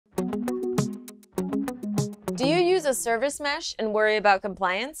Do you use a service mesh and worry about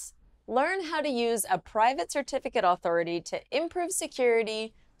compliance? Learn how to use a private certificate authority to improve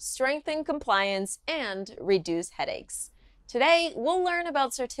security, strengthen compliance, and reduce headaches. Today, we'll learn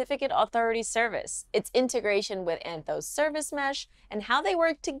about Certificate Authority Service, its integration with Anthos Service Mesh, and how they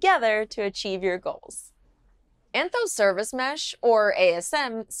work together to achieve your goals. Anthos Service Mesh, or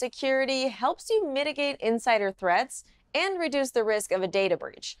ASM, security helps you mitigate insider threats and reduce the risk of a data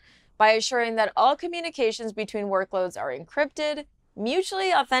breach by assuring that all communications between workloads are encrypted,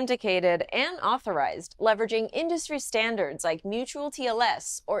 mutually authenticated, and authorized, leveraging industry standards like Mutual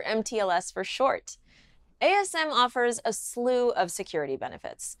TLS, or MTLS for short. ASM offers a slew of security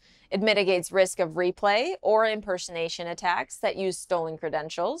benefits. It mitigates risk of replay or impersonation attacks that use stolen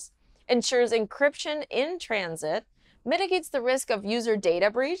credentials, ensures encryption in transit, mitigates the risk of user data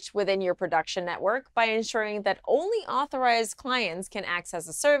breach within your production network by ensuring that only authorized clients can access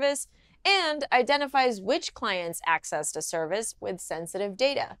a service, and identifies which clients accessed a service with sensitive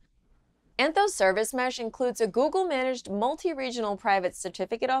data. Anthos Service Mesh includes a Google-managed multi-regional private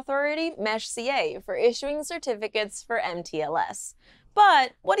certificate authority, Mesh CA, for issuing certificates for MTLS.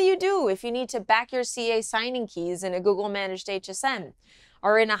 But what do you do if you need to back your CA signing keys in a Google-managed HSM,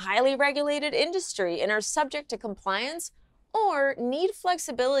 are in a highly regulated industry and are subject to compliance, or need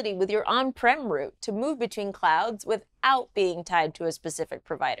flexibility with your on-prem route to move between clouds without being tied to a specific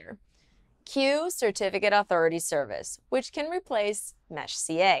provider? Cue Certificate Authority Service, which can replace Mesh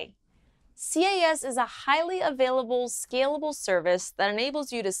CA. CAS is a highly available, scalable service that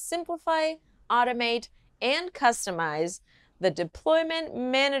enables you to simplify, automate, and customize the deployment,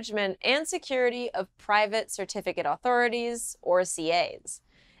 management, and security of private certificate authorities, or CAs.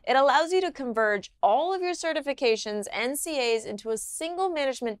 It allows you to converge all of your certifications and CAs into a single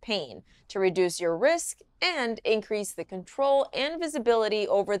management pane to reduce your risk and increase the control and visibility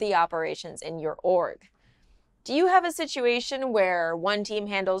over the operations in your org. Do you have a situation where one team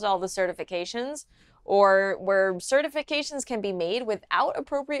handles all the certifications, or where certifications can be made without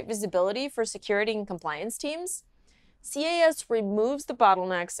appropriate visibility for security and compliance teams? CAS removes the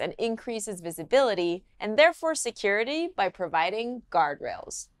bottlenecks and increases visibility, and therefore security, by providing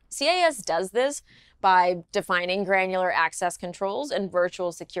guardrails. CAS does this by defining granular access controls and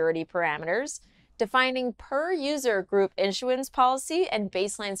virtual security parameters, defining per-user group issuance policy and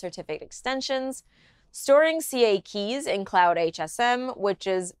baseline certificate extensions, storing CA keys in Cloud HSM, which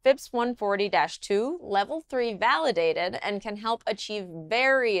is FIPS 140-2, Level 3 validated, and can help achieve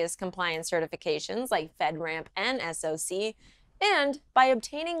various compliance certifications like FedRAMP and SOC, and by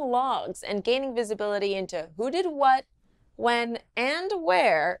obtaining logs and gaining visibility into who did what, when, and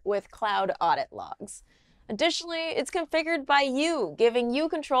where with cloud audit logs. Additionally, it's configured by you, giving you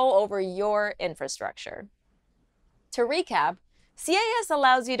control over your infrastructure. To recap, CAS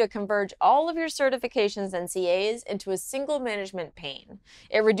allows you to converge all of your certifications and CAs into a single management pane.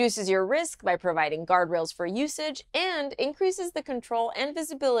 It reduces your risk by providing guardrails for usage and increases the control and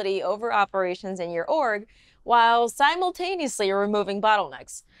visibility over operations in your org while simultaneously removing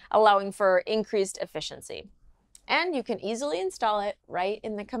bottlenecks, allowing for increased efficiency. And you can easily install it right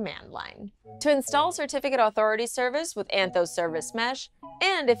in the command line. To install Certificate Authority Service with Anthos Service Mesh,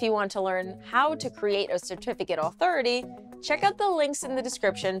 and if you want to learn how to create a certificate authority, check out the links in the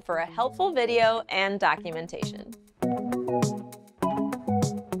description for a helpful video and documentation.